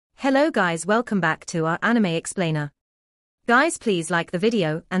Hello guys, welcome back to our anime explainer. Guys, please like the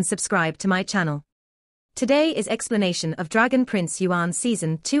video and subscribe to my channel. Today is explanation of Dragon Prince Yuan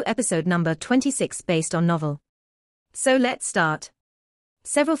Season 2 episode number 26 based on novel. So let's start.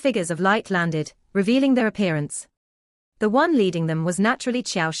 Several figures of light landed, revealing their appearance. The one leading them was naturally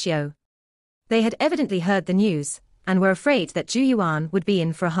Xiao Xiao. They had evidently heard the news, and were afraid that Zhu Yuan would be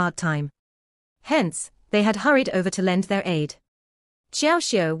in for a hard time. Hence, they had hurried over to lend their aid. Xiao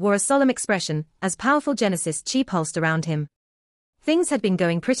Xiao wore a solemn expression as powerful Genesis Chi pulsed around him. Things had been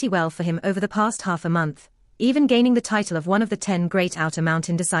going pretty well for him over the past half a month, even gaining the title of one of the 10 great Outer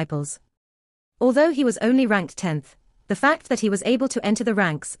Mountain disciples. Although he was only ranked 10th, the fact that he was able to enter the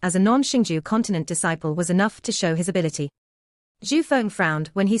ranks as a non-Xingju continent disciple was enough to show his ability. Zhu Feng frowned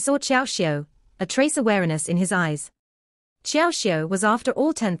when he saw Xiao Xiao, a trace of wariness in his eyes. Xiao Xiao was after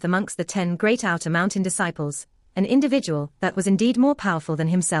all 10th amongst the 10 great Outer Mountain disciples, an individual that was indeed more powerful than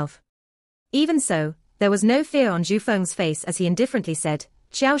himself. Even so, there was no fear on Zhu Feng's face as he indifferently said,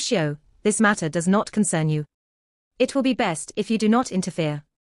 "Xiao Xiao, this matter does not concern you. It will be best if you do not interfere."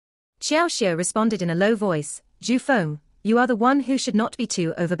 Xiao Xiao responded in a low voice, "Zhu Feng, you are the one who should not be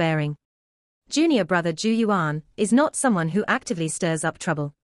too overbearing. Junior brother Zhu Yuan is not someone who actively stirs up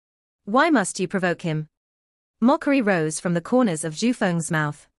trouble. Why must you provoke him?" Mockery rose from the corners of Zhu Feng's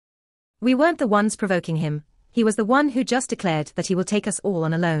mouth. "We weren't the ones provoking him. He was the one who just declared that he will take us all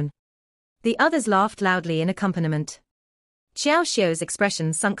on alone." The others laughed loudly in accompaniment. Xiao Xiao's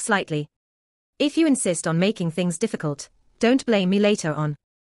expression sunk slightly. "If you insist on making things difficult, don't blame me later on."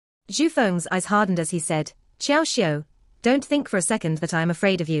 Zhu Feng's eyes hardened as he said, "Xiao Xiao, don't think for a second that I am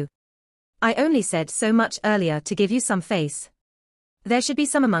afraid of you. I only said so much earlier to give you some face. There should be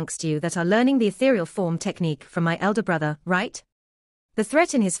some amongst you that are learning the ethereal form technique from my elder brother, right?" The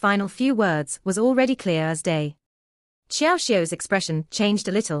threat in his final few words was already clear as day. Xiao Xiao's expression changed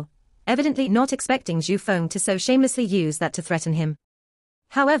a little, evidently not expecting Zhu Feng to so shamelessly use that to threaten him.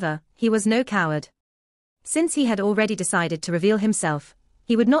 However, he was no coward. Since he had already decided to reveal himself,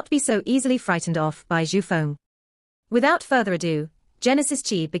 he would not be so easily frightened off by Zhu Feng. Without further ado, Genesis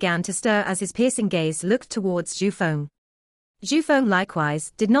Chi began to stir as his piercing gaze looked towards Zhu Feng. Zhu Feng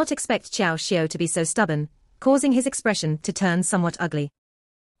likewise did not expect Xiao Xiao to be so stubborn, causing his expression to turn somewhat ugly.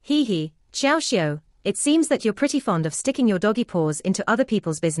 Hee, Xiao Xiao, it seems that you're pretty fond of sticking your doggy paws into other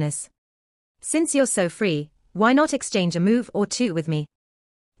people's business. Since you're so free, why not exchange a move or two with me?"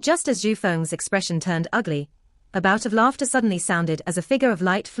 Just as Zhu Feng's expression turned ugly, a bout of laughter suddenly sounded as a figure of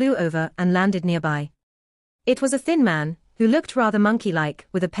light flew over and landed nearby. It was a thin man, who looked rather monkey-like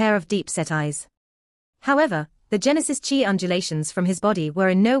with a pair of deep-set eyes. However, the Genesis Chi undulations from his body were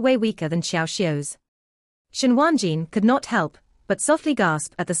in no way weaker than Xiao Xiao's. Shen Wanjin could not help but softly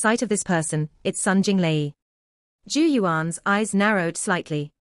gasp at the sight of this person, its son Jinglei. Zhu Yuan's eyes narrowed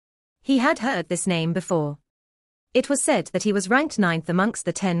slightly. He had heard this name before. It was said that he was ranked 9th amongst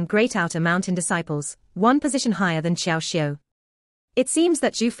the 10 great Outer Mountain disciples, one position higher than Xiao Xiao. It seems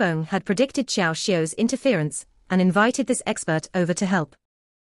that Zhu Feng had predicted Xiao Xiao's interference and invited this expert over to help.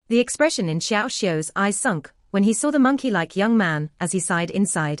 The expression in Xiao Xiao's eyes sunk when he saw the monkey-like young man as he sighed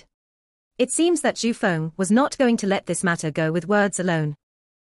inside. It seems that Zhu Feng was not going to let this matter go with words alone.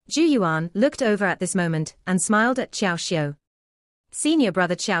 Zhu Yuan looked over at this moment and smiled at Xiao Xiao. "Senior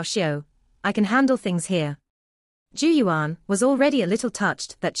brother Xiao Xiao, I can handle things here." Zhu Yuan was already a little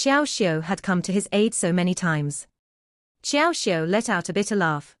touched that Xiao Xiao had come to his aid so many times. Xiao Xiao let out a bitter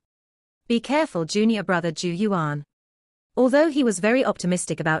laugh. "Be careful, junior brother Zhu Yuan." Although he was very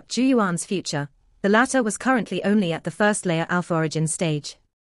optimistic about Zhu Yuan's future, the latter was currently only at the first layer Alpha Origin stage.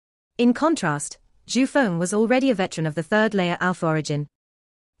 In contrast, Zhu Feng was already a veteran of the third layer Alpha Origin.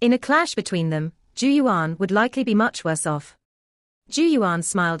 In a clash between them, Zhu Yuan would likely be much worse off. Zhu Yuan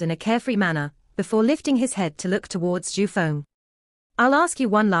smiled in a carefree manner, before lifting his head to look towards Zhu Feng. "I'll ask you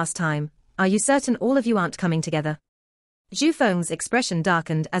one last time, are you certain all of you aren't coming together?" Zhu Feng's expression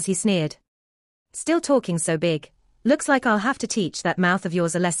darkened as he sneered. "Still talking so big, looks like I'll have to teach that mouth of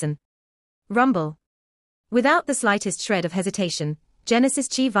yours a lesson." Rumble. Without the slightest shred of hesitation, Genesis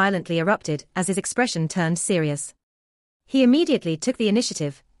Chi violently erupted as his expression turned serious. He immediately took the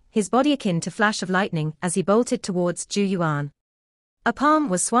initiative, his body akin to flash of lightning as he bolted towards Zhu Yuan. A palm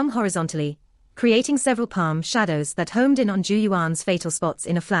was swung horizontally, creating several palm shadows that homed in on Zhu Yuan's fatal spots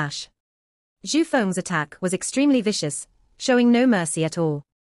in a flash. Zhu Feng's attack was extremely vicious, showing no mercy at all.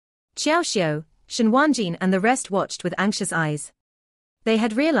 Xiao Xiao, Shen Wanjin and the rest watched with anxious eyes. They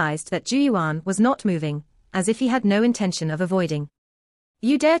had realized that Zhu Yuan was not moving, as if he had no intention of avoiding.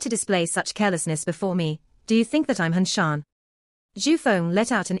 "You dare to display such carelessness before me, do you think that I'm Han Shan?" Zhu Feng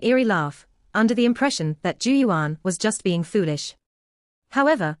let out an eerie laugh, under the impression that Zhu Yuan was just being foolish.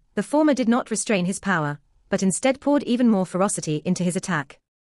 However, the former did not restrain his power, but instead poured even more ferocity into his attack.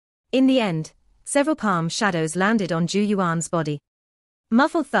 In the end, several palm shadows landed on Zhu Yuan's body.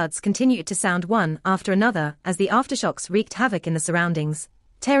 Muffled thuds continued to sound one after another as the aftershocks wreaked havoc in the surroundings,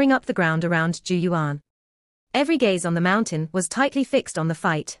 tearing up the ground around Zhu Yuan. Every gaze on the mountain was tightly fixed on the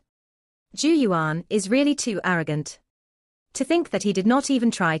fight. Zhu Yuan is really too arrogant. To think that he did not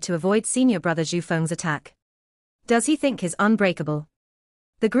even try to avoid senior brother Zhu Feng's attack. Does he think he's unbreakable?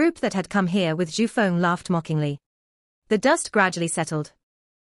 The group that had come here with Zhu Feng laughed mockingly. The dust gradually settled.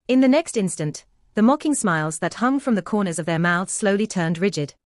 In the next instant, the mocking smiles that hung from the corners of their mouths slowly turned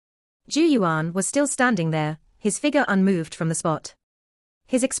rigid. Zhu Yuan was still standing there, his figure unmoved from the spot.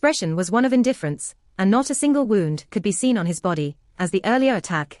 His expression was one of indifference, and not a single wound could be seen on his body, as the earlier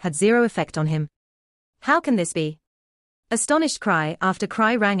attack had zero effect on him. How can this be? Astonished cry after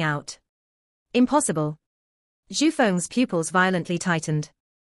cry rang out. Impossible. Zhu Feng's pupils violently tightened.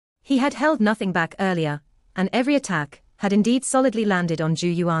 He had held nothing back earlier, and every attack had indeed solidly landed on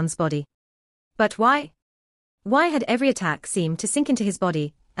Zhu Yuan's body. But why? Why had every attack seemed to sink into his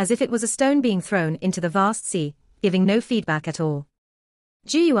body, as if it was a stone being thrown into the vast sea, giving no feedback at all?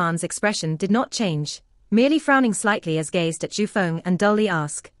 Zhu Yuan's expression did not change, merely frowning slightly as gazed at Zhu Feng and dully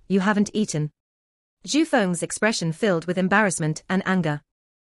asked, "You haven't eaten?" Zhu Feng's expression filled with embarrassment and anger.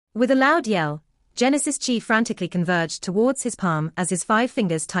 With a loud yell, Genesis Chi frantically converged towards his palm as his 5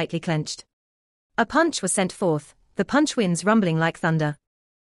 fingers tightly clenched. A punch was sent forth, the punch winds rumbling like thunder.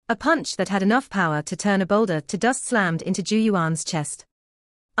 A punch that had enough power to turn a boulder to dust slammed into Zhu Yuan's chest.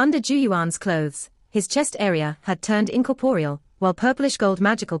 Under Zhu Yuan's clothes, his chest area had turned incorporeal, while purplish gold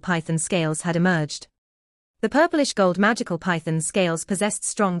magical python scales had emerged. The purplish gold magical python scales possessed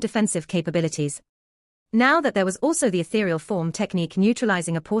strong defensive capabilities. Now that there was also the ethereal form technique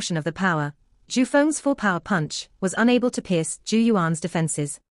neutralizing a portion of the power, Zhu Feng's full power punch was unable to pierce Zhu Yuan's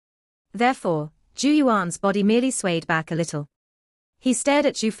defenses. Therefore, Zhu Yuan's body merely swayed back a little. He stared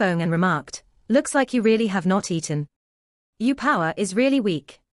at Zhu Feng and remarked, "Looks like you really have not eaten. Your power is really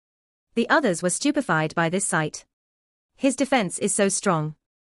weak." The others were stupefied by this sight. His defense is so strong.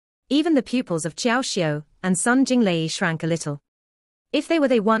 Even the pupils of Qiao Xiu and Sun Jinglei shrank a little. If they were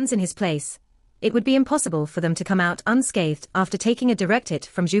the ones in his place, it would be impossible for them to come out unscathed after taking a direct hit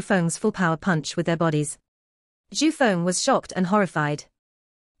from Zhu Feng's full power punch with their bodies. Zhu Feng was shocked and horrified.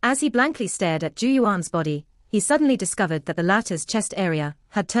 As he blankly stared at Zhu Yuan's body, he suddenly discovered that the latter's chest area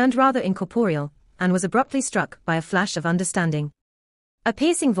had turned rather incorporeal, and was abruptly struck by a flash of understanding. A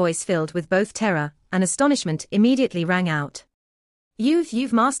piercing voice filled with both terror and astonishment immediately rang out.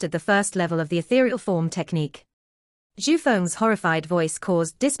 You've mastered the first level of the ethereal form technique." Zhu Feng's horrified voice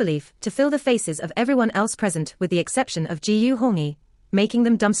caused disbelief to fill the faces of everyone else present with the exception of Jiyu Hongyi, making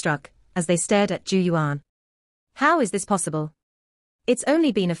them dumbstruck as they stared at Zhu Yuan. How is this possible? It's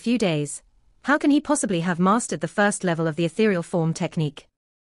only been a few days. How can he possibly have mastered the first level of the ethereal form technique?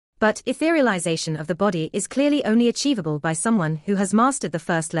 But etherealization of the body is clearly only achievable by someone who has mastered the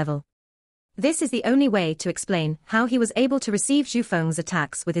first level. This is the only way to explain how he was able to receive Zhu Feng's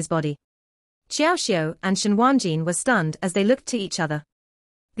attacks with his body. Qiao Xiu and Shen Wanjin were stunned as they looked to each other.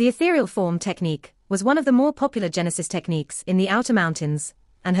 The ethereal form technique was one of the more popular Genesis techniques in the Outer Mountains,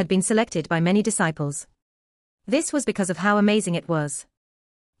 and had been selected by many disciples. This was because of how amazing it was.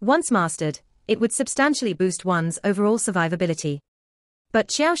 Once mastered, it would substantially boost one's overall survivability. But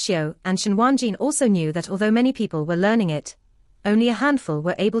Qiao Xiu and Shen Wanjin also knew that although many people were learning it, only a handful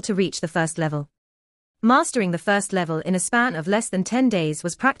were able to reach the first level. Mastering the first level in a span of less than 10 days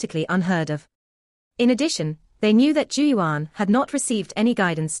was practically unheard of. In addition, they knew that Zhu Yuan had not received any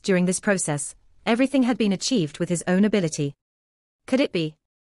guidance during this process, everything had been achieved with his own ability. Could it be?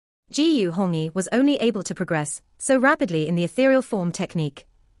 Jiyu Hongyi was only able to progress so rapidly in the ethereal form technique,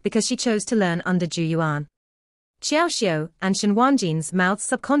 because she chose to learn under Zhu Yuan. Qiao Xiu and Shen Wanjin's mouths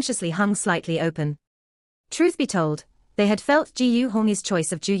subconsciously hung slightly open. Truth be told, they had felt Jiyu Hongyi's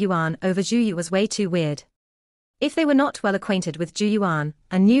choice of Zhu Yuan over Zhu Yu was way too weird. If they were not well acquainted with Zhu Yuan,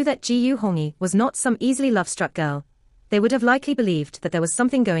 and knew that Jiyu Hongyi was not some easily love-struck girl, they would have likely believed that there was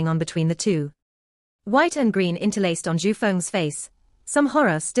something going on between the two. White and green interlaced on Zhu Feng's face, some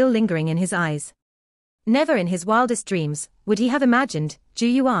horror still lingering in his eyes. Never in his wildest dreams would he have imagined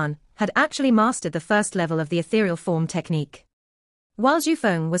Zhu Yuan had actually mastered the first level of the ethereal form technique. While Zhu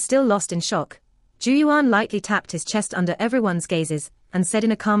Feng was still lost in shock, Zhu Yuan lightly tapped his chest under everyone's gazes, and said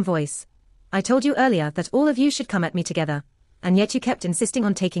in a calm voice, "I told you earlier that all of you should come at me together, and yet you kept insisting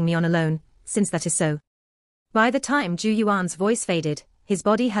on taking me on alone, since that is so." By the time Zhu Yuan's voice faded, his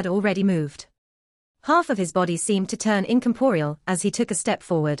body had already moved. Half of his body seemed to turn incorporeal as he took a step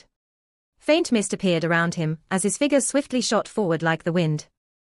forward. Faint mist appeared around him as his figure swiftly shot forward like the wind.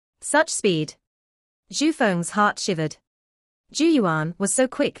 Such speed! Zhu Feng's heart shivered. Zhu Yuan was so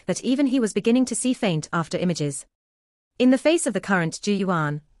quick that even he was beginning to see faint after images. In the face of the current Zhu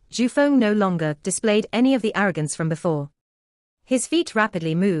Yuan, Zhu Feng no longer displayed any of the arrogance from before. His feet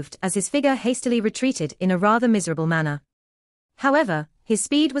rapidly moved as his figure hastily retreated in a rather miserable manner. However, his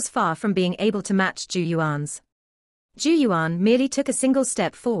speed was far from being able to match Zhu Yuan's. Zhu Yuan merely took a single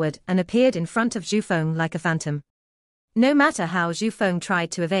step forward and appeared in front of Zhu Feng like a phantom. No matter how Zhu Feng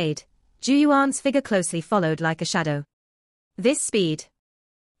tried to evade, Zhu Yuan's figure closely followed like a shadow. This speed!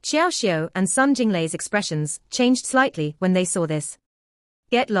 Xiao Xiao and Sun Jinglei's expressions changed slightly when they saw this.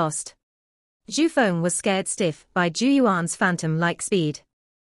 Get lost! Zhu Feng was scared stiff by Zhu Yuan's phantom-like speed.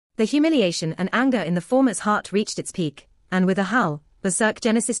 The humiliation and anger in the former's heart reached its peak, and with a howl, berserk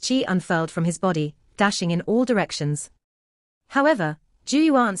Genesis Chi unfurled from his body, dashing in all directions. However, Zhu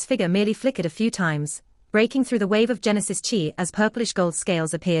Yuan's figure merely flickered a few times, breaking through the wave of Genesis Chi as purplish gold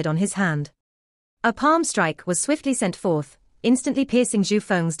scales appeared on his hand. A palm strike was swiftly sent forth, instantly piercing Zhu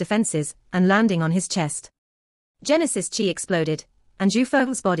Feng's defenses and landing on his chest. Genesis Chi exploded, and Zhu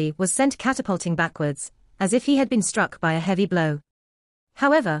Feng's body was sent catapulting backwards, as if he had been struck by a heavy blow.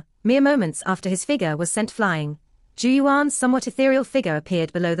 However, mere moments after his figure was sent flying, Zhu Yuan's somewhat ethereal figure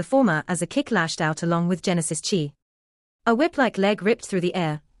appeared below the former as a kick lashed out along with Genesis Chi. A whip-like leg ripped through the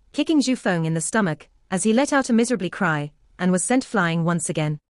air, kicking Zhu Feng in the stomach, as he let out a miserable cry, and was sent flying once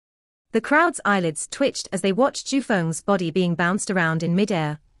again. The crowd's eyelids twitched as they watched Zhu Feng's body being bounced around in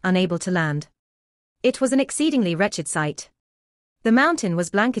mid-air, unable to land. It was an exceedingly wretched sight. The mountain was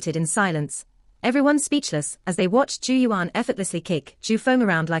blanketed in silence, everyone speechless as they watched Zhu Yuan effortlessly kick Zhu Feng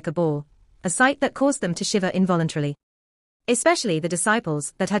around like a ball, a sight that caused them to shiver involuntarily. Especially the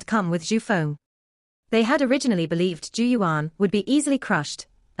disciples that had come with Zhu Feng. They had originally believed Zhu Yuan would be easily crushed,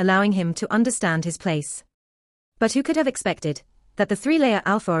 allowing him to understand his place. But who could have expected that the three-layer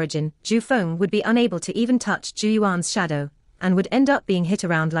alpha origin Zhu Feng would be unable to even touch Zhu Yuan's shadow, and would end up being hit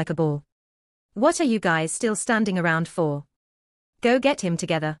around like a ball? What are you guys still standing around for? Go get him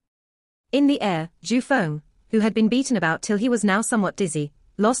together. In the air, Zhu Feng, who had been beaten about till he was now somewhat dizzy,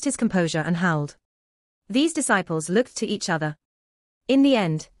 lost his composure and howled. These disciples looked to each other. In the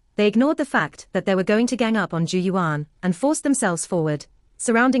end, they ignored the fact that they were going to gang up on Zhu Yuan and forced themselves forward,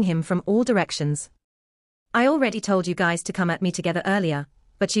 surrounding him from all directions. I already told you guys to come at me together earlier,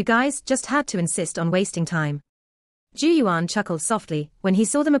 but you guys just had to insist on wasting time. Zhu Yuan chuckled softly when he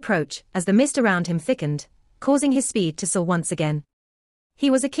saw them approach as the mist around him thickened, causing his speed to soar once again. He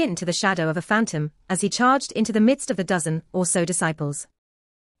was akin to the shadow of a phantom as he charged into the midst of the dozen or so disciples.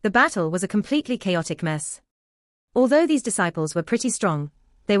 The battle was a completely chaotic mess. Although these disciples were pretty strong,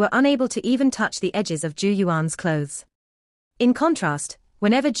 they were unable to even touch the edges of Zhu Yuan's clothes. In contrast,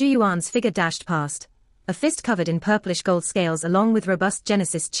 whenever Zhu Yuan's figure dashed past, a fist covered in purplish gold scales along with robust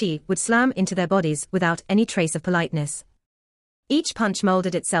Genesis Chi would slam into their bodies without any trace of politeness. Each punch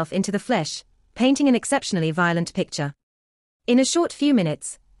molded itself into the flesh, painting an exceptionally violent picture. In a short few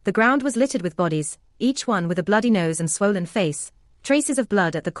minutes, the ground was littered with bodies, each one with a bloody nose and swollen face, traces of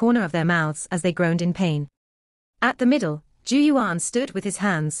blood at the corner of their mouths as they groaned in pain. At the middle, Zhu Yuan stood with his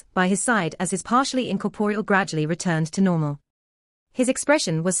hands by his side as his partially incorporeal gradually returned to normal. His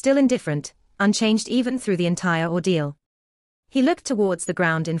expression was still indifferent, unchanged even through the entire ordeal. He looked towards the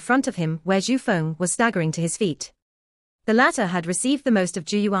ground in front of him where Zhu Feng was staggering to his feet. The latter had received the most of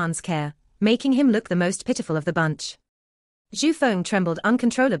Zhu Yuan's care, making him look the most pitiful of the bunch. Zhu Feng trembled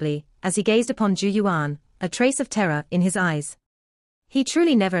uncontrollably as he gazed upon Zhu Yuan, a trace of terror in his eyes. He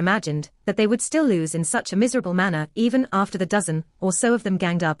truly never imagined that they would still lose in such a miserable manner even after the dozen or so of them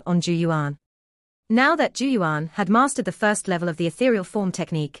ganged up on Zhu Yuan. Now that Zhu Yuan had mastered the first level of the ethereal form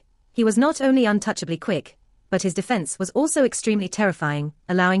technique, he was not only untouchably quick, but his defense was also extremely terrifying,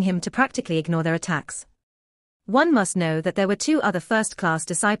 allowing him to practically ignore their attacks. One must know that there were two other first-class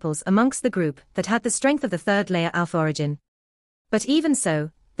disciples amongst the group that had the strength of the third-layer alpha origin. But even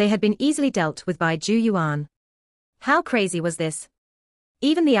so, they had been easily dealt with by Zhu Yuan. How crazy was this?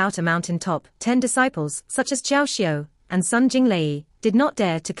 Even the outer mountain top 10 disciples such as Xiao Xiao and Sun Jinglei did not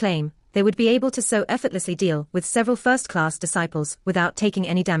dare to claim they would be able to so effortlessly deal with several first-class disciples without taking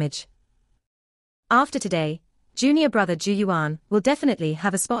any damage. After today, junior brother Zhu Yuan will definitely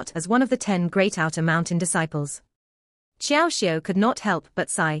have a spot as one of the 10 great outer mountain disciples. Xiao Xiao could not help but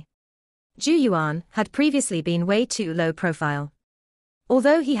sigh. Zhu Yuan had previously been way too low profile.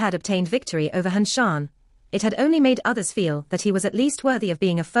 Although he had obtained victory over Han Shan, it had only made others feel that he was at least worthy of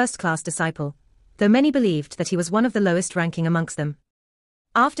being a first-class disciple, though many believed that he was one of the lowest ranking amongst them.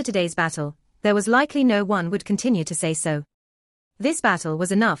 After today's battle, there was likely no one would continue to say so. This battle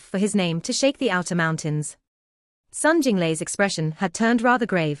was enough for his name to shake the outer mountains. Sun Jinglei's expression had turned rather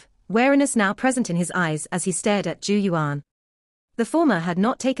grave, wariness now present in his eyes as he stared at Zhu Yuan. The former had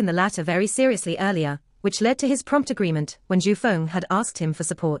not taken the latter very seriously earlier, which led to his prompt agreement when Zhu Feng had asked him for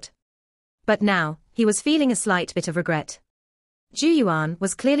support. But now, he was feeling a slight bit of regret. Zhu Yuan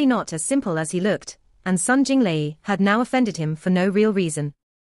was clearly not as simple as he looked, and Sun Jinglei had now offended him for no real reason.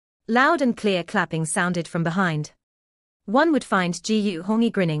 Loud and clear clapping sounded from behind. One would find Ji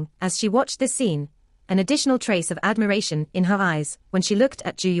Hongyi grinning as she watched this scene, an additional trace of admiration in her eyes when she looked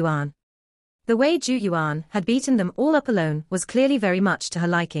at Zhu Yuan. The way Zhu Yuan had beaten them all up alone was clearly very much to her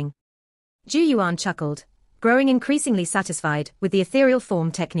liking. Zhu Yuan chuckled, growing increasingly satisfied with the ethereal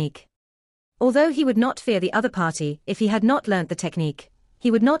form technique. Although he would not fear the other party if he had not learnt the technique,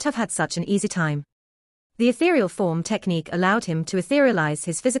 he would not have had such an easy time. The ethereal form technique allowed him to etherealize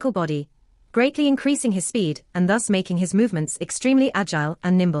his physical body, greatly increasing his speed and thus making his movements extremely agile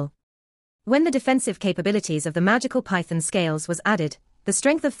and nimble. When the defensive capabilities of the magical python scales was added, the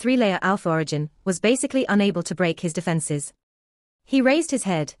strength of 3-layer alpha origin was basically unable to break his defenses. He raised his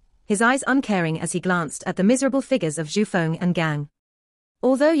head, his eyes uncaring as he glanced at the miserable figures of Zhu Feng and Gang.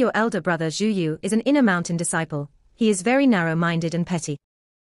 Although your elder brother Zhu Yu is an inner mountain disciple, he is very narrow-minded and petty.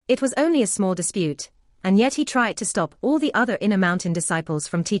 It was only a small dispute, and yet he tried to stop all the other inner mountain disciples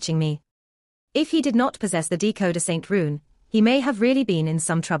from teaching me. If he did not possess the Decoder Saint rune, he may have really been in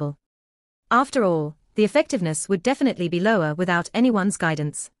some trouble. After all, the effectiveness would definitely be lower without anyone's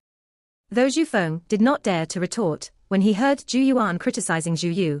guidance. Though Zhu Feng did not dare to retort, when he heard Zhu Yuan criticizing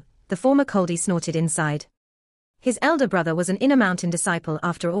Zhu Yu, the former coldly snorted inside. His elder brother was an inner mountain disciple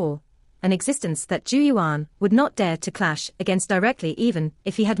after all, an existence that Zhu Yuan would not dare to clash against directly even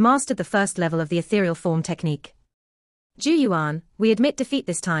if he had mastered the first level of the ethereal form technique. Zhu Yuan, we admit defeat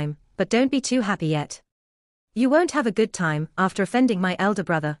this time, but don't be too happy yet. You won't have a good time after offending my elder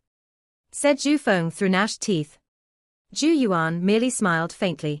brother, said Zhu Feng through gnashed teeth. Zhu Yuan merely smiled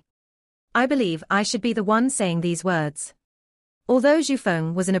faintly. I believe I should be the one saying these words. Although Zhu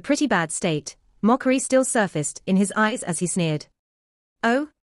Feng was in a pretty bad state, mockery still surfaced in his eyes as he sneered. Oh?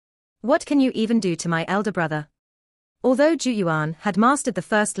 What can you even do to my elder brother? Although Zhu Yuan had mastered the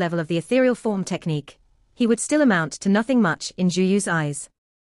first level of the ethereal form technique, he would still amount to nothing much in Zhu Yu's eyes.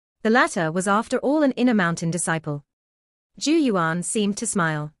 The latter was after all an inner mountain disciple. Zhu Yuan seemed to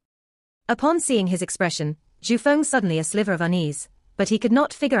smile. Upon seeing his expression, Zhu Feng suddenly a sliver of unease, but he could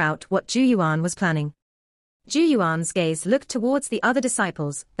not figure out what Zhu Yuan was planning. Zhu Yuan's gaze looked towards the other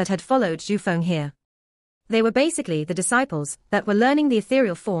disciples that had followed Zhu Feng here. They were basically the disciples that were learning the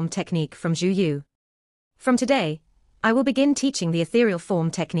ethereal form technique from Zhu Yu. From today, I will begin teaching the ethereal form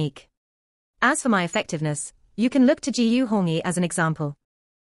technique. As for my effectiveness, you can look to Ji Hongyi as an example.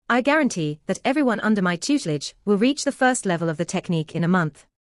 I guarantee that everyone under my tutelage will reach the first level of the technique in a month.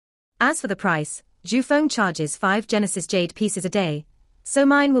 As for the price, Zhu Feng charges 5 Genesis Jade pieces a day, so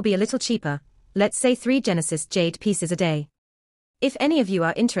mine will be a little cheaper, let's say 3 Genesis Jade pieces a day. If any of you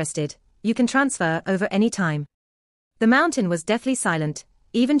are interested, you can transfer over any time. The mountain was deathly silent,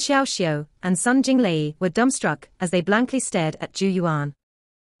 even Xiao Xiao and Sun Jinglei were dumbstruck as they blankly stared at Zhu Yuan.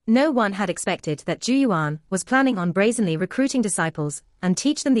 No one had expected that Zhu Yuan was planning on brazenly recruiting disciples and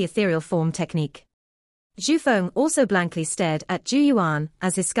teach them the ethereal form technique. Zhu Feng also blankly stared at Zhu Yuan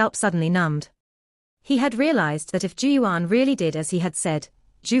as his scalp suddenly numbed. He had realized that if Zhu Yuan really did as he had said,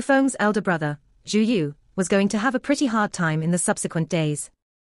 Zhu Feng's elder brother, Zhu Yu, was going to have a pretty hard time in the subsequent days.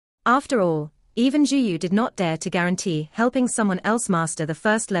 After all, even Zhu Yu did not dare to guarantee helping someone else master the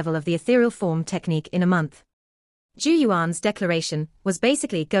first level of the ethereal form technique in a month. Zhu Yuan's declaration was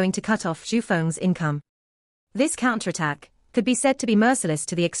basically going to cut off Zhu Feng's income. This counterattack could be said to be merciless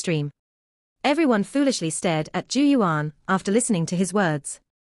to the extreme. Everyone foolishly stared at Zhu Yuan after listening to his words.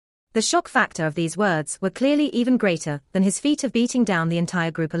 The shock factor of these words were clearly even greater than his feat of beating down the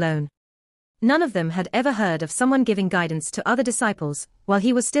entire group alone. None of them had ever heard of someone giving guidance to other disciples while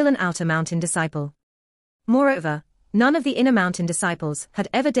he was still an outer mountain disciple. Moreover, none of the inner mountain disciples had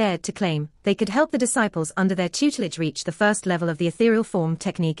ever dared to claim they could help the disciples under their tutelage reach the first level of the ethereal form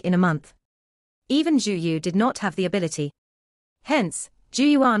technique in a month. Even Zhu Yu did not have the ability. Hence, Zhu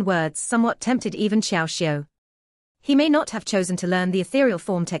Yuan's words somewhat tempted even Xiao Xiao. He may not have chosen to learn the ethereal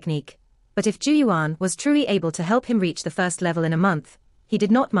form technique, but if Zhu Yuan was truly able to help him reach the first level in a month, he did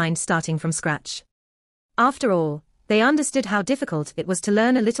not mind starting from scratch. After all, they understood how difficult it was to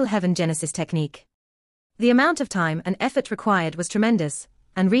learn a little heaven Genesis technique. The amount of time and effort required was tremendous,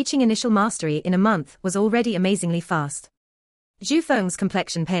 and reaching initial mastery in a month was already amazingly fast. Zhu Feng's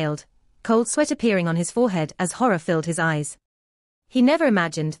complexion paled, cold sweat appearing on his forehead as horror filled his eyes. He never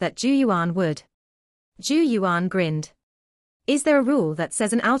imagined that Zhu Yuan would. Zhu Yuan grinned. Is there a rule that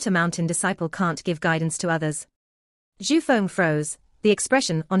says an outer mountain disciple can't give guidance to others? Zhu Feng froze, the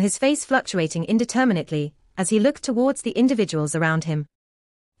expression on his face fluctuating indeterminately, as he looked towards the individuals around him.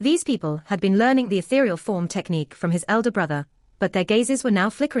 These people had been learning the ethereal form technique from his elder brother, but their gazes were now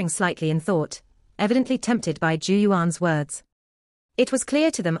flickering slightly in thought, evidently tempted by Zhu Yuan's words. It was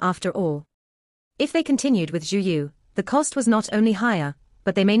clear to them after all. If they continued with Zhu Yu, the cost was not only higher,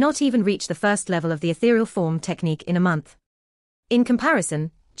 but they may not even reach the first level of the ethereal form technique in a month. In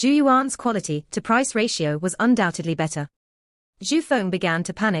comparison, Zhu Yuan's quality-to-price ratio was undoubtedly better. Zhu Feng began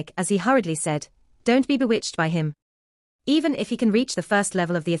to panic as he hurriedly said, "Don't be bewitched by him. Even if he can reach the first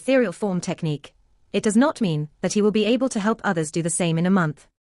level of the ethereal form technique, it does not mean that he will be able to help others do the same in a month.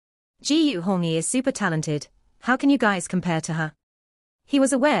 Jiyu Hongyi is super talented, how can you guys compare to her?" He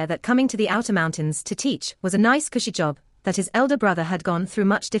was aware that coming to the outer mountains to teach was a nice cushy job that his elder brother had gone through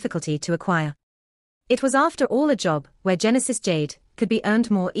much difficulty to acquire. It was after all a job where Genesis Jade could be earned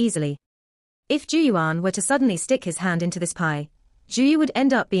more easily. If Zhu Yuan were to suddenly stick his hand into this pie, Zhu Yu would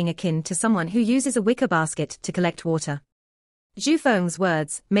end up being akin to someone who uses a wicker basket to collect water. Zhu Feng's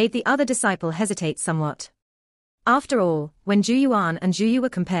words made the other disciple hesitate somewhat. After all, when Zhu Yuan and Zhu Yu were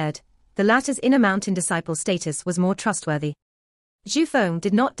compared, the latter's inner mountain disciple status was more trustworthy. Zhu Feng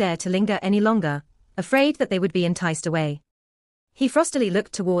did not dare to linger any longer, afraid that they would be enticed away. He frostily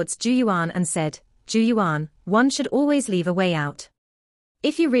looked towards Zhu Yuan and said, "Zhu Yuan, one should always leave a way out.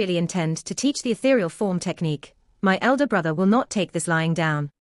 If you really intend to teach the ethereal form technique, my elder brother will not take this lying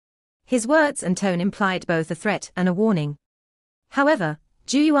down." His words and tone implied both a threat and a warning. However,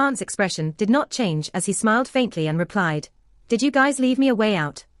 Zhu Yuan's expression did not change as he smiled faintly and replied, "Did you guys leave me a way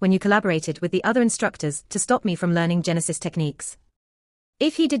out when you collaborated with the other instructors to stop me from learning Genesis techniques?"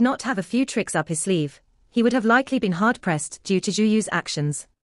 If he did not have a few tricks up his sleeve, he would have likely been hard-pressed due to Zhu Yu's actions.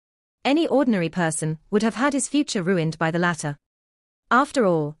 Any ordinary person would have had his future ruined by the latter. After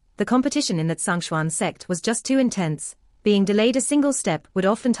all, the competition in that Sangshuan sect was just too intense, being delayed a single step would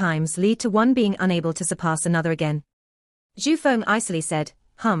oftentimes lead to one being unable to surpass another again. Zhu Feng icily said,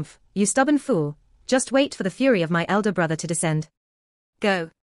 "Humph, you stubborn fool, just wait for the fury of my elder brother to descend.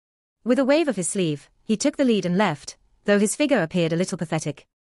 Go." With a wave of his sleeve, he took the lead and left, though his figure appeared a little pathetic.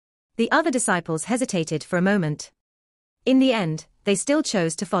 The other disciples hesitated for a moment. In the end, they still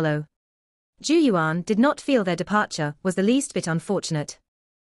chose to follow. Zhu Yuan did not feel their departure was the least bit unfortunate.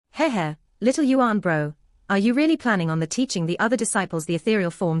 "Heh, little Yuan bro, are you really planning on teaching the other disciples the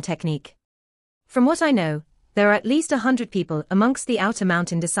ethereal form technique? From what I know, there are at least 100 people amongst the outer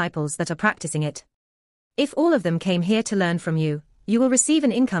mountain disciples that are practicing it. If all of them came here to learn from you, you will receive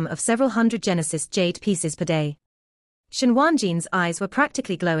an income of several hundred Genesis jade pieces per day." Shen Wanjin's eyes were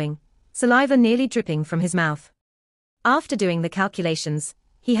practically glowing, saliva nearly dripping from his mouth. After doing the calculations,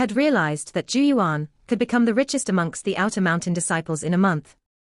 he had realized that Zhu Yuan could become the richest amongst the outer mountain disciples in a month.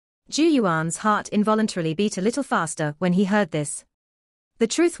 Zhu Yuan's heart involuntarily beat a little faster when he heard this. The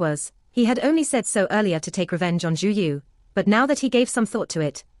truth was, he had only said so earlier to take revenge on Zhu Yu, but now that he gave some thought to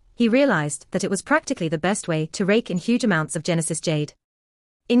it, he realized that it was practically the best way to rake in huge amounts of Genesis jade.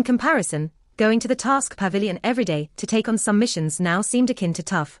 In comparison, going to the task pavilion every day to take on some missions now seemed akin to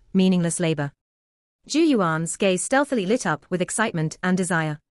tough, meaningless labor. Zhu Yuan's gaze stealthily lit up with excitement and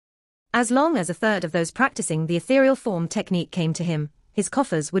desire. As long as a third of those practicing the ethereal form technique came to him, his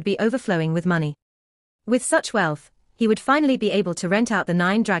coffers would be overflowing with money. With such wealth, he would finally be able to rent out the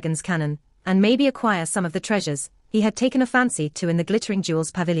 9 Dragons cannon, and maybe acquire some of the treasures he had taken a fancy to in the glittering jewels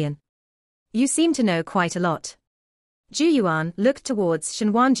pavilion. "You seem to know quite a lot." Zhu Yuan looked towards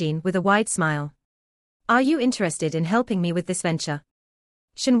Shen Wanjin with a wide smile. "Are you interested in helping me with this venture?"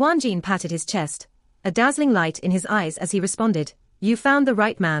 Shen Wanjin patted his chest, a dazzling light in his eyes as he responded, "You found the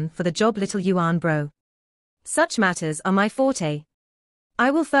right man for the job, little Yuan bro. Such matters are my forte. I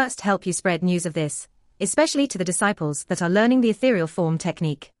will first help you spread news of this, especially to the disciples that are learning the ethereal form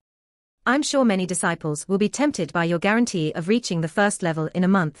technique. I'm sure many disciples will be tempted by your guarantee of reaching the first level in a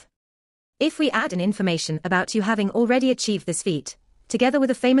month. If we add in information about you having already achieved this feat, together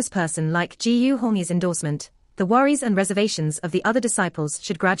with a famous person like Jiyu Hongyi's endorsement, the worries and reservations of the other disciples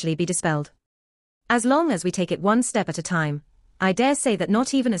should gradually be dispelled. As long as we take it one step at a time, I dare say that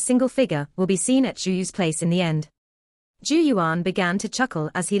not even a single figure will be seen at Zhu Yu's place in the end." Zhu Yuan began to chuckle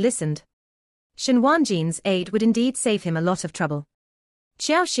as he listened. Shen Wanjin's aid would indeed save him a lot of trouble.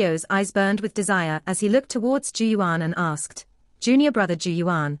 Xiao Xiu's eyes burned with desire as he looked towards Zhu Yuan and asked, "Junior brother Zhu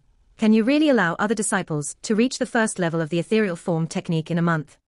Yuan, can you really allow other disciples to reach the first level of the ethereal form technique in a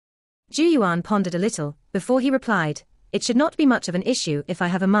month?" Zhu Yuan pondered a little, before he replied, "It should not be much of an issue if I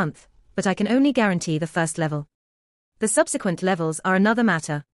have a month, but I can only guarantee the first level. The subsequent levels are another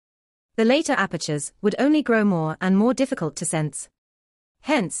matter." The later apertures would only grow more and more difficult to sense.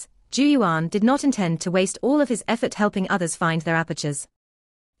 Hence, Zhu Yuan did not intend to waste all of his effort helping others find their apertures.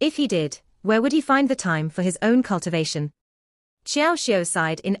 If he did, where would he find the time for his own cultivation? Xiao Xiu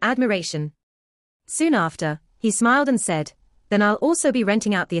sighed in admiration. Soon after, he smiled and said, "Then I'll also be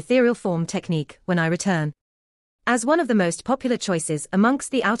renting out the ethereal form technique when I return." As one of the most popular choices amongst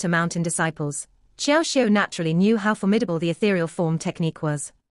the Outer Mountain disciples, Xiao Xiu naturally knew how formidable the ethereal form technique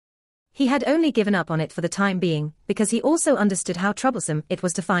was. He had only given up on it for the time being, because he also understood how troublesome it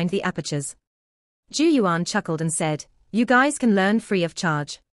was to find the apertures. Zhu Yuan chuckled and said, "You guys can learn free of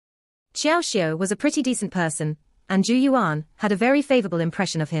charge." Xiao Xiu was a pretty decent person, and Zhu Yuan had a very favorable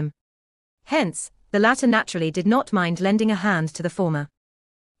impression of him. Hence, the latter naturally did not mind lending a hand to the former.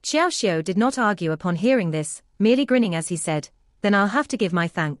 Xiao Xiu did not argue upon hearing this, merely grinning as he said, "Then I'll have to give my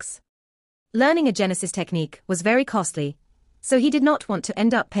thanks." Learning a Genesis technique was very costly, so he did not want to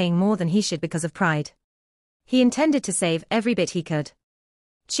end up paying more than he should because of pride. He intended to save every bit he could.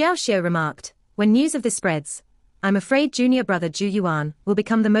 Xiao Xiu remarked, "When news of this spreads, I'm afraid junior brother Zhu Yuan will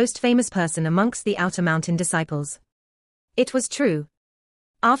become the most famous person amongst the Outer Mountain disciples." It was true.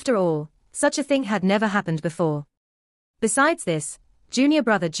 After all, such a thing had never happened before. Besides this, junior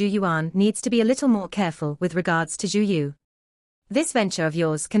brother Zhu Yuan needs to be a little more careful with regards to Zhu Yu. This venture of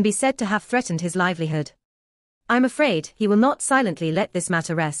yours can be said to have threatened his livelihood. I'm afraid he will not silently let this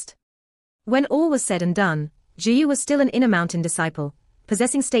matter rest. When all was said and done, Zhu Yu was still an Inner Mountain disciple,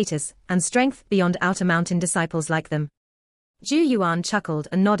 possessing status and strength beyond Outer Mountain disciples like them. Zhu Yuan chuckled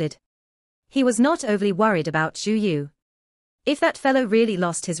and nodded. He was not overly worried about Zhu Yu. If that fellow really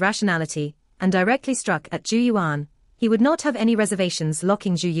lost his rationality and directly struck at Zhu Yuan, he would not have any reservations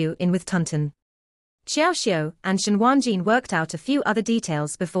locking Zhu Yu in with Tunton. Xiao Xiu and Shen Wanjin worked out a few other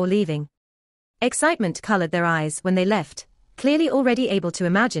details before leaving. Excitement colored their eyes when they left, clearly already able to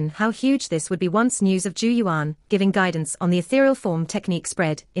imagine how huge this would be once news of Zhu Yuan giving guidance on the ethereal form technique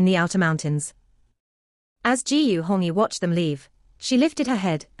spread in the Outer Mountains. As Jiyu Hongi watched them leave, she lifted her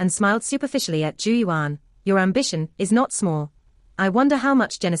head and smiled superficially at Zhu Yuan. "Your ambition is not small. I wonder how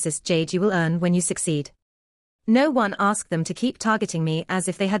much Genesis Jade you will earn when you succeed." No one asked them to keep targeting me as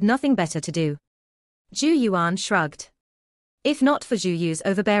if they had nothing better to do. Zhu Yuan shrugged. If not for Zhu Yu's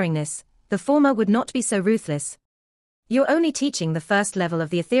overbearingness, the former would not be so ruthless. "You're only teaching the first level of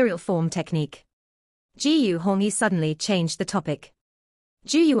the ethereal form technique." Jiyu Hongi suddenly changed the topic.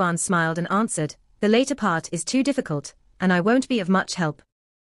 Zhu Yuan smiled and answered, "The later part is too difficult, and I won't be of much help.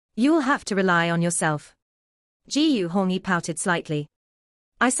 You'll have to rely on yourself." Jiyu Hongi pouted slightly.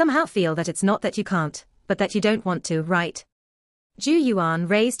 "I somehow feel that it's not that you can't, but that you don't want to, right?" Zhu Yuan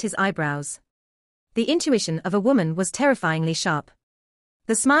raised his eyebrows. The intuition of a woman was terrifyingly sharp.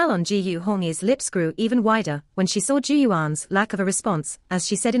 The smile on Jiyu Hongi's lips grew even wider when she saw Zhu Yuan's lack of a response, as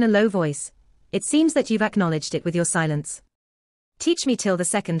she said in a low voice, "It seems that you've acknowledged it with your silence. Teach me till the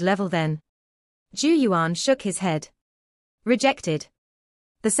second level then." Zhu Yuan shook his head. Rejected.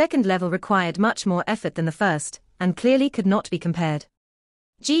 The second level required much more effort than the first, and clearly could not be compared.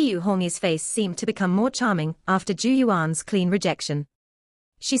 Jiyu Hongi's face seemed to become more charming after Zhu Yuan's clean rejection.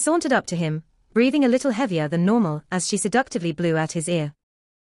 She sauntered up to him, breathing a little heavier than normal as she seductively blew at his ear.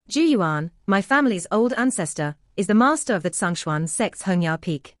 "Zhu Yuan, my family's old ancestor, is the master of the Tsangshuan sect's Hongya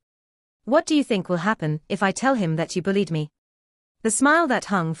Peak. What do you think will happen if I tell him that you bullied me?" The smile that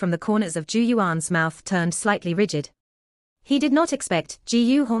hung from the corners of Zhu Yuan's mouth turned slightly rigid. He did not expect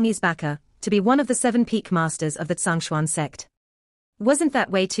Jiyu Hongi's backer to be one of the 7 peak masters of the Tsangshuan sect. Wasn't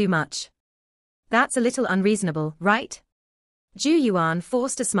that way too much? That's a little unreasonable, right? Zhu Yuan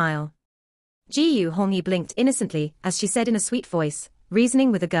forced a smile. Jiyu Hongi blinked innocently as she said in a sweet voice,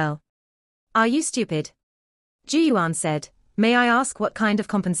 reasoning with a girl. "Are you stupid?" Zhu Yuan said, "May I ask what kind of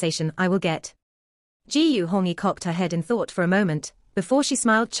compensation I will get?" Jiyu Hongi cocked her head in thought for a moment, before she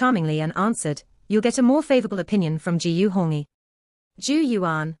smiled charmingly and answered, "You'll get a more favorable opinion from Jiyu Hongi." Zhu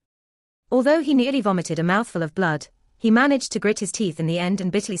Yuan. Although he nearly vomited a mouthful of blood, he managed to grit his teeth in the end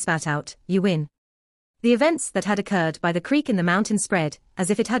and bitterly spat out, "You win." The events that had occurred by the creek in the mountain spread, as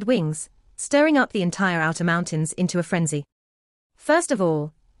if it had wings, stirring up the entire Outer Mountains into a frenzy. First of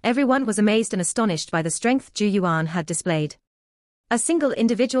all, everyone was amazed and astonished by the strength Zhu Yuan had displayed. A single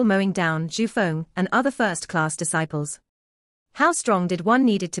individual mowing down Zhu Feng and other first-class disciples. How strong did one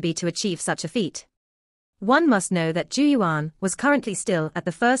needed to be to achieve such a feat? One must know that Zhu Yuan was currently still at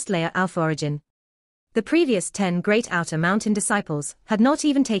the first layer Alpha origin. The previous 10 great Outer Mountain disciples had not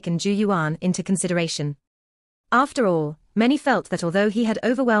even taken Zhu Yuan into consideration. After all, many felt that although he had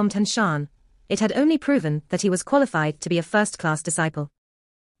overwhelmed Hanshan, it had only proven that he was qualified to be a first-class disciple.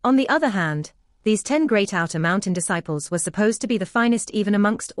 On the other hand, these 10 great outer mountain disciples were supposed to be the finest even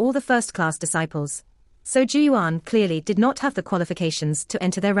amongst all the first-class disciples, so Zhu Yuan clearly did not have the qualifications to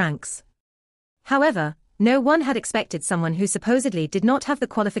enter their ranks. However, no one had expected someone who supposedly did not have the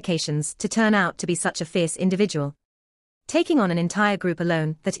qualifications to turn out to be such a fierce individual. Taking on an entire group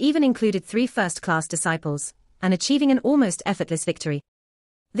alone that even included 3 first-class disciples, and achieving an almost effortless victory.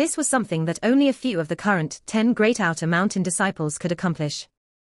 This was something that only a few of the current 10 great outer mountain disciples could accomplish.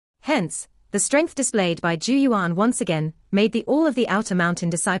 Hence, the strength displayed by Zhu Yuan once again made all of the outer mountain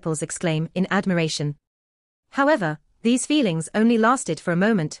disciples exclaim in admiration. However, these feelings only lasted for a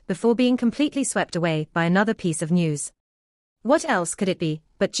moment before being completely swept away by another piece of news. What else could it be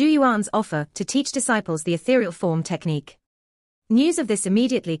but Zhu Yuan's offer to teach disciples the ethereal form technique? News of this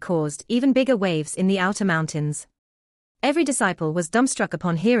immediately caused even bigger waves in the outer mountains. Every disciple was dumbstruck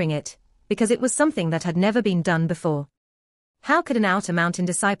upon hearing it, because it was something that had never been done before. How could an outer mountain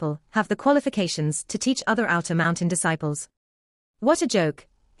disciple have the qualifications to teach other outer mountain disciples? What a joke!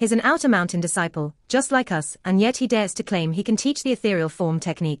 He's an outer mountain disciple, just like us, and yet he dares to claim he can teach the ethereal form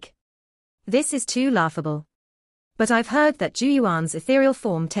technique. This is too laughable. But I've heard that Zhu Yuan's ethereal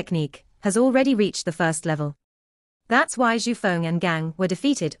form technique has already reached the first level. That's why Zhu Feng and gang were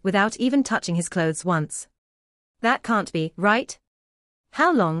defeated without even touching his clothes once. That can't be, right?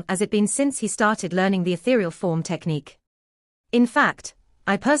 How long has it been since he started learning the ethereal form technique? In fact,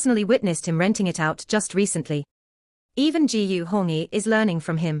 I personally witnessed him renting it out just recently. Even Jiyu Hongyi is learning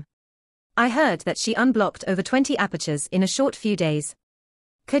from him. I heard that she unblocked over 20 apertures in a short few days.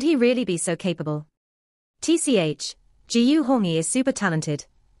 Could he really be so capable? TCH, Jiyu Hongyi is super talented,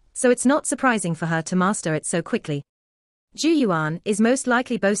 so it's not surprising for her to master it so quickly. Zhu Yuan is most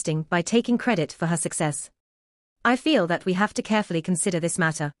likely boasting by taking credit for her success. I feel that we have to carefully consider this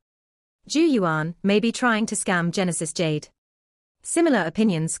matter. Zhu Yuan may be trying to scam Genesis Jade. Similar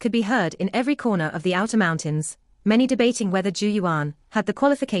opinions could be heard in every corner of the outer mountains, many debating whether Zhu Yuan had the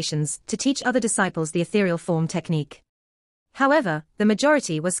qualifications to teach other disciples the ethereal form technique. However, the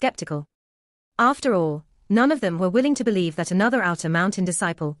majority were skeptical. After all, none of them were willing to believe that another outer mountain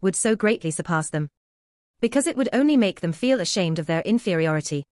disciple would so greatly surpass them. Because it would only make them feel ashamed of their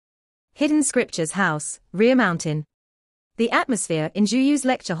inferiority. Hidden Scriptures House, Rear Mountain. The atmosphere in Zhu Yu's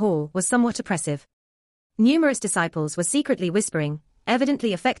lecture hall was somewhat oppressive. Numerous disciples were secretly whispering,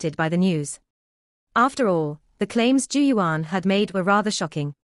 evidently affected by the news. After all, the claims Zhu Yuan had made were rather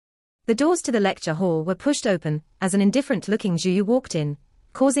shocking. The doors to the lecture hall were pushed open as an indifferent-looking Zhu Yu walked in,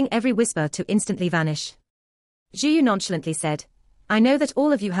 causing every whisper to instantly vanish. Zhu Yu nonchalantly said, "I know that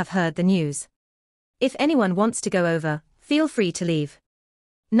all of you have heard the news. If anyone wants to go over, feel free to leave."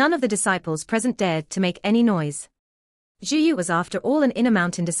 None of the disciples present dared to make any noise. Zhu Yu was after all an inner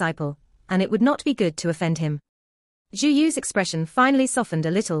mountain disciple, and it would not be good to offend him. Zhu Yu's expression finally softened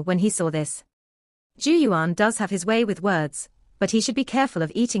a little when he saw this. Zhu Yuan does have his way with words, but he should be careful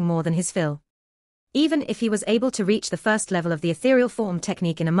of eating more than his fill. Even if he was able to reach the first level of the ethereal form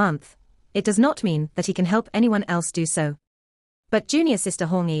technique in a month, it does not mean that he can help anyone else do so. But junior sister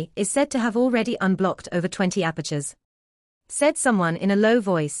Hongyi is said to have already unblocked over 20 apertures. Said someone in a low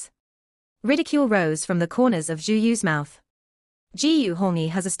voice. Ridicule rose from the corners of Zhu Yu's mouth. Jiyu Hongyi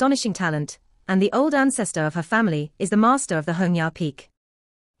has astonishing talent, and the old ancestor of her family is the master of the Hongya Peak.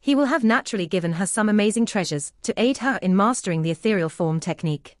 He will have naturally given her some amazing treasures to aid her in mastering the ethereal form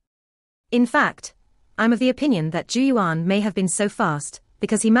technique. In fact, I'm of the opinion that Zhu Yuan may have been so fast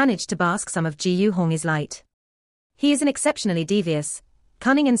because he managed to bask some of Jiyu Hongyi's light. He is an exceptionally devious,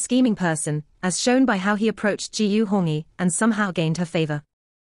 cunning and scheming person, as shown by how he approached Jiyu Hongyi and somehow gained her favor.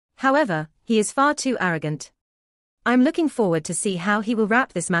 However, he is far too arrogant. I'm looking forward to see how he will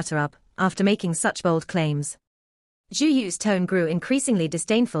wrap this matter up after making such bold claims. Zhu Yu's tone grew increasingly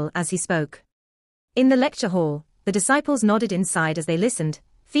disdainful as he spoke. In the lecture hall, the disciples nodded inside as they listened,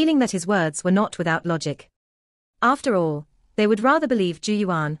 feeling that his words were not without logic. After all, they would rather believe Zhu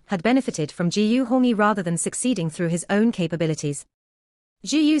Yuan had benefited from Jiyu Hongyi rather than succeeding through his own capabilities.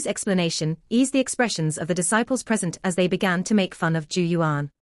 Zhu Yu's explanation eased the expressions of the disciples present as they began to make fun of Zhu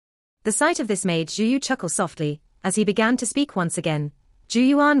Yuan. The sight of this made Zhu Yu chuckle softly, as he began to speak once again. Zhu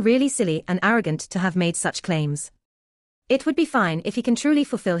Yuan really silly and arrogant to have made such claims. It would be fine if he can truly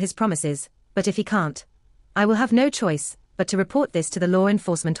fulfill his promises, but if he can't, I will have no choice but to report this to the law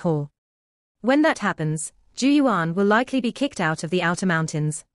enforcement hall. When that happens, Zhu Yuan will likely be kicked out of the outer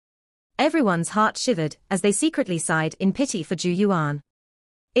mountains. Everyone's heart shivered as they secretly sighed in pity for Zhu Yuan.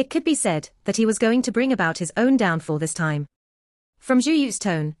 It could be said that he was going to bring about his own downfall this time. From Zhu Yu's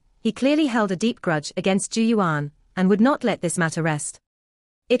tone, he clearly held a deep grudge against Zhu Yuan, and would not let this matter rest.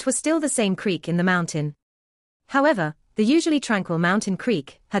 It was still the same creek in the mountain. However, the usually tranquil mountain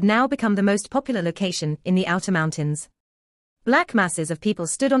creek had now become the most popular location in the outer mountains. Black masses of people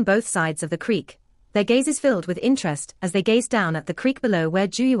stood on both sides of the creek, their gazes filled with interest as they gazed down at the creek below where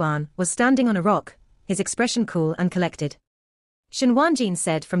Zhu Yuan was standing on a rock, his expression cool and collected. Shen Wanjin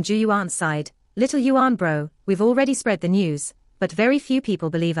said from Zhu Yuan's side, "Little Yuan bro, we've already spread the news, but very few people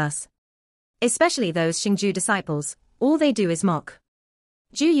believe us. Especially those Xingju disciples, all they do is mock."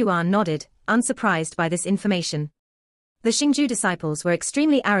 Zhu Yuan nodded, unsurprised by this information. The Xingju disciples were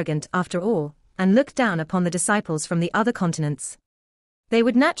extremely arrogant after all, and looked down upon the disciples from the other continents. They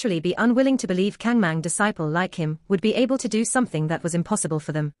would naturally be unwilling to believe Kangmang disciple like him would be able to do something that was impossible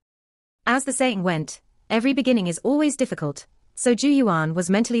for them. As the saying went, every beginning is always difficult, so Zhu Yuan was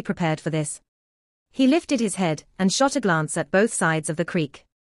mentally prepared for this. He lifted his head and shot a glance at both sides of the creek.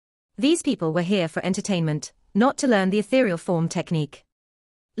 These people were here for entertainment, not to learn the ethereal form technique.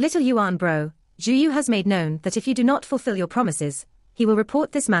 "Little Yuan bro, Zhu Yu has made known that if you do not fulfill your promises, he will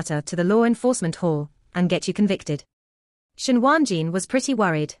report this matter to the law enforcement hall and get you convicted." Shen Wanjin was pretty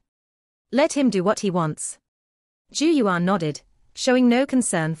worried. "Let him do what he wants." Zhu Yuan nodded, showing no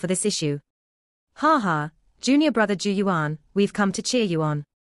concern for this issue. "Ha ha, junior brother Zhu Yuan, we've come to cheer you on."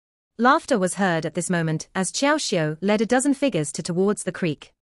 Laughter was heard at this moment as Xiao Xiu led a dozen figures towards the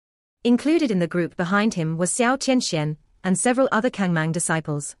creek. Included in the group behind him was Xiao Qianxian and several other Kangmang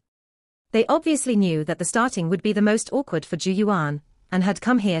disciples. They obviously knew that the starting would be the most awkward for Zhu Yuan, and had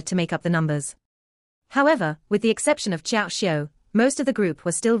come here to make up the numbers. However, with the exception of Xiao Xiu, most of the group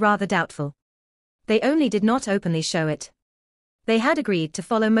were still rather doubtful. They only did not openly show it. They had agreed to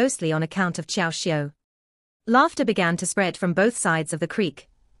follow mostly on account of Xiao Xiu. Laughter began to spread from both sides of the creek,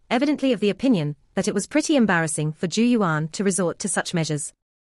 evidently of the opinion that it was pretty embarrassing for Zhu Yuan to resort to such measures.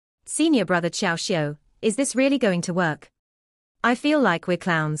 "Senior brother Xiao Xiu, is this really going to work? I feel like we're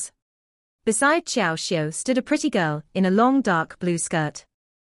clowns." Beside Xiao Xiu stood a pretty girl in a long dark blue skirt.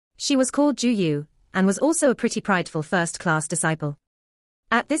 She was called Zhu Yu, and was also a pretty prideful first-class disciple.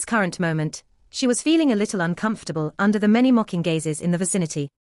 At this current moment, she was feeling a little uncomfortable under the many mocking gazes in the vicinity.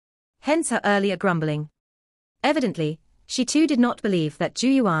 Hence her earlier grumbling. Evidently, she too did not believe that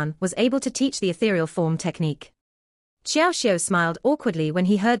Zhu Yuan was able to teach the ethereal form technique. Xiao Xiu smiled awkwardly when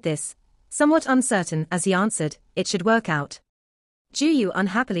he heard this, somewhat uncertain as he answered, "It should work out." Zhu Yu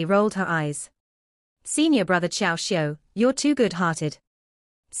unhappily rolled her eyes. "Senior brother Xiao Xiu, you're too good-hearted.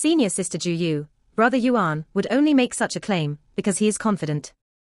 Senior sister Zhu Yu, brother Yuan would only make such a claim because he is confident,"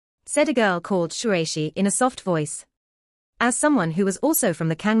 said a girl called Shureishi in a soft voice. As someone who was also from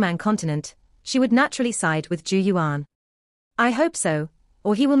the Kangmang continent, she would naturally side with Zhu Yuan. "I hope so,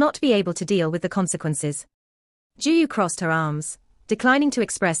 or he will not be able to deal with the consequences." Zhu Yu crossed her arms, declining to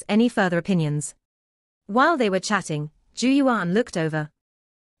express any further opinions. While they were chatting, Zhu Yuan looked over.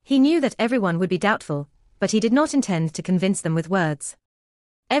 He knew that everyone would be doubtful, but he did not intend to convince them with words.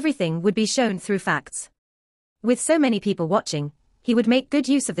 Everything would be shown through facts. With so many people watching, he would make good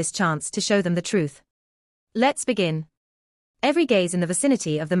use of this chance to show them the truth. "Let's begin." Every gaze in the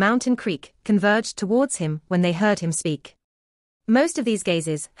vicinity of the mountain creek converged towards him when they heard him speak. Most of these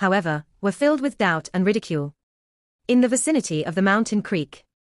gazes, however, were filled with doubt and ridicule. In the vicinity of the mountain creek,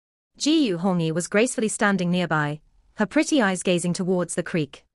 Jiyu Hongyi was gracefully standing nearby, her pretty eyes gazing towards the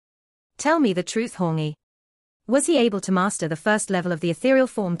creek. "Tell me the truth, Hongyi. Was he able to master the first level of the ethereal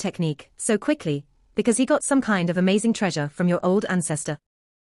form technique so quickly, because he got some kind of amazing treasure from your old ancestor?"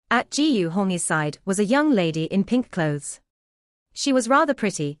 At Jiyu Hongyi's side was a young lady in pink clothes. She was rather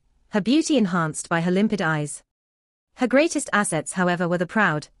pretty, her beauty enhanced by her limpid eyes. Her greatest assets, however, were the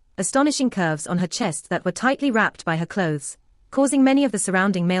proud, astonishing curves on her chest that were tightly wrapped by her clothes, causing many of the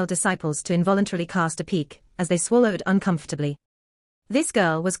surrounding male disciples to involuntarily cast a peek, as they swallowed uncomfortably. This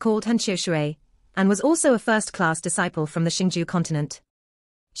girl was called Han Xiushui, and was also a first-class disciple from the Xingju continent.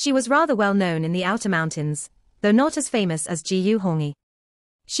 She was rather well known in the outer mountains, though not as famous as Jiyu Hongyi.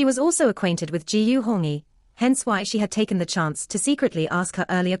 She was also acquainted with Jiyu Hongyi, hence why she had taken the chance to secretly ask her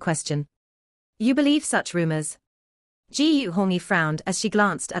earlier question. "You believe such rumors?" Jiyu Hongyi frowned as she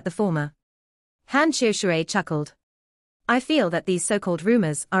glanced at the former. Han Xiushui chuckled. "I feel that these so-called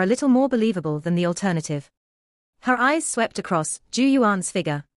rumors are a little more believable than the alternative." Her eyes swept across Zhu Yuan's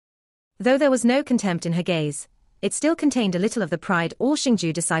figure. Though there was no contempt in her gaze, it still contained a little of the pride all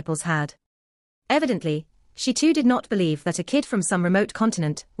Xingju disciples had. Evidently, she too did not believe that a kid from some remote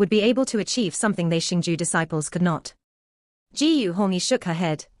continent would be able to achieve something they Xingju disciples could not. Jiyu Hongyi shook her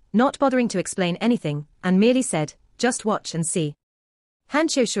head, not bothering to explain anything, and merely said, "Just watch and see." Han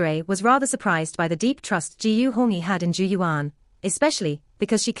Xiushui was rather surprised by the deep trust Jiyu Hongyi had in Zhu Yuan, especially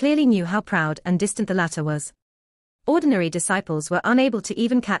because she clearly knew how proud and distant the latter was. Ordinary disciples were unable to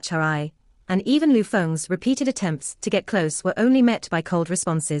even catch her eye, and even Lu Feng's repeated attempts to get close were only met by cold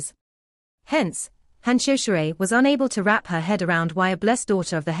responses. Hence, Han Xiushui was unable to wrap her head around why a blessed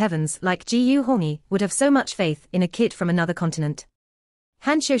daughter of the heavens like Ji Yu Hongi would have so much faith in a kid from another continent.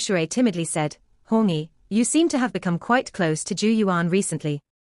 Han Xiushui timidly said, "Hongi, you seem to have become quite close to Zhu Yuan recently.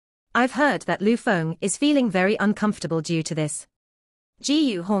 I've heard that Lu Feng is feeling very uncomfortable due to this."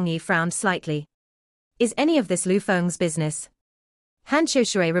 Ji Yu Hongi frowned slightly. "Is any of this Lu Feng's business?" Han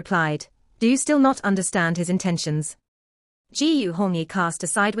Xiushui replied, "Do you still not understand his intentions?" Ji Yu Hongi cast a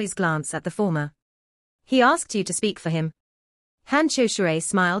sideways glance at the former. "He asked you to speak for him." Han Xiushui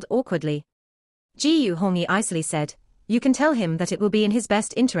smiled awkwardly. Ji Yu Hongi icily said, "You can tell him that it will be in his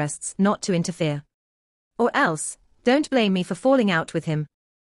best interests not to interfere. Or else, don't blame me for falling out with him."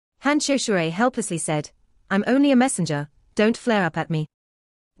 Han Xiushui helplessly said, "I'm only a messenger, don't flare up at me."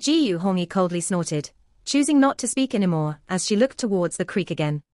 Ji Yu Hongi coldly snorted, choosing not to speak anymore as she looked towards the creek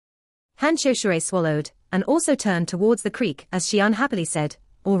again. Han Xiushui swallowed, and also turned towards the creek as she unhappily said,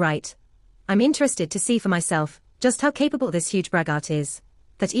 "All right. I'm interested to see for myself just how capable this huge braggart is,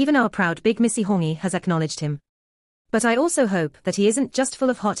 that even our proud big Missy Hongi has acknowledged him. But I also hope that he isn't just full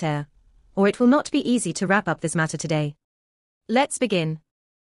of hot air, or it will not be easy to wrap up this matter today. Let's begin."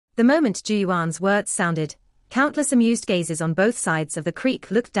 The moment Zhu Yuan's words sounded, countless amused gazes on both sides of the creek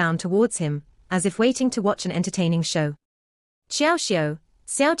looked down towards him, as if waiting to watch an entertaining show. Xiao Xiu,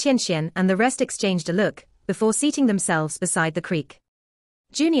 Xiao Tianxian and the rest exchanged a look, before seating themselves beside the creek.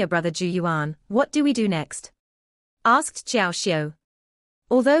 "Junior brother Zhu Yuan, what do we do next?" asked Xiao Xiu.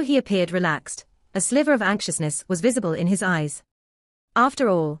 Although he appeared relaxed, a sliver of anxiousness was visible in his eyes. After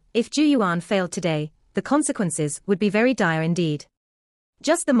all, if Zhu Yuan failed today, the consequences would be very dire indeed.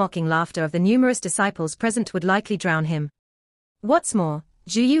 Just the mocking laughter of the numerous disciples present would likely drown him. What's more,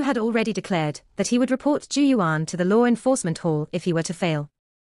 Zhu Yu had already declared that he would report Zhu Yuan to the law enforcement hall if he were to fail.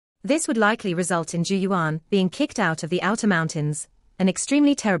 This would likely result in Zhu Yuan being kicked out of the outer mountains, an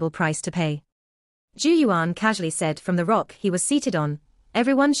extremely terrible price to pay. Zhu Yuan casually said from the rock he was seated on,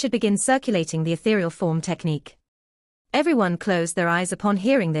 "Everyone should begin circulating the ethereal form technique." Everyone closed their eyes upon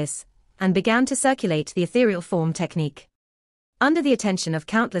hearing this, and began to circulate the ethereal form technique. Under the attention of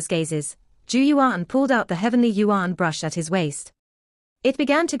countless gazes, Zhu Yuan pulled out the heavenly yuan brush at his waist. It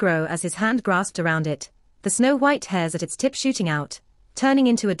began to grow as his hand grasped around it, the snow-white hairs at its tip shooting out, turning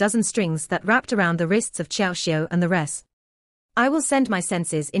into a dozen strings that wrapped around the wrists of Xiao Xiu and the rest. "I will send my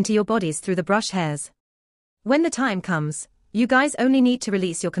senses into your bodies through the brush hairs. When the time comes, you guys only need to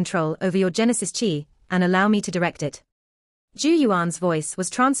release your control over your Genesis Chi, and allow me to direct it." Zhu Yuan's voice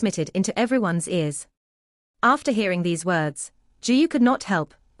was transmitted into everyone's ears. After hearing these words, Zhu Yu could not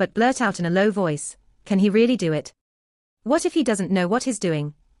help but blurt out in a low voice, "Can he really do it? What if he doesn't know what he's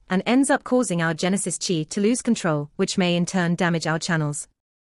doing, and ends up causing our Genesis Chi to lose control, which may in turn damage our channels?"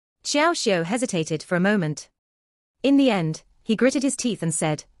 Xiao Xiu hesitated for a moment. In the end, he gritted his teeth and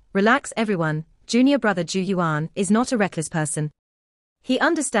said, "Relax everyone, junior brother Zhu Yuan is not a reckless person. He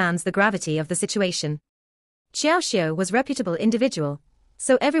understands the gravity of the situation." Xiao Xiu was a reputable individual,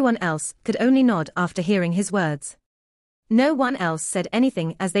 so everyone else could only nod after hearing his words. No one else said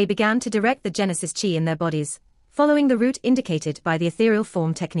anything as they began to direct the Genesis Chi in their bodies, following the route indicated by the ethereal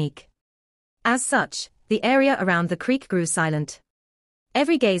form technique. As such, the area around the creek grew silent.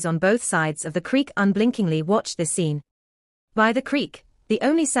 Every gaze on both sides of the creek unblinkingly watched this scene. By the creek, the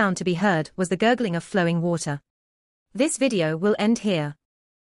only sound to be heard was the gurgling of flowing water. This video will end here.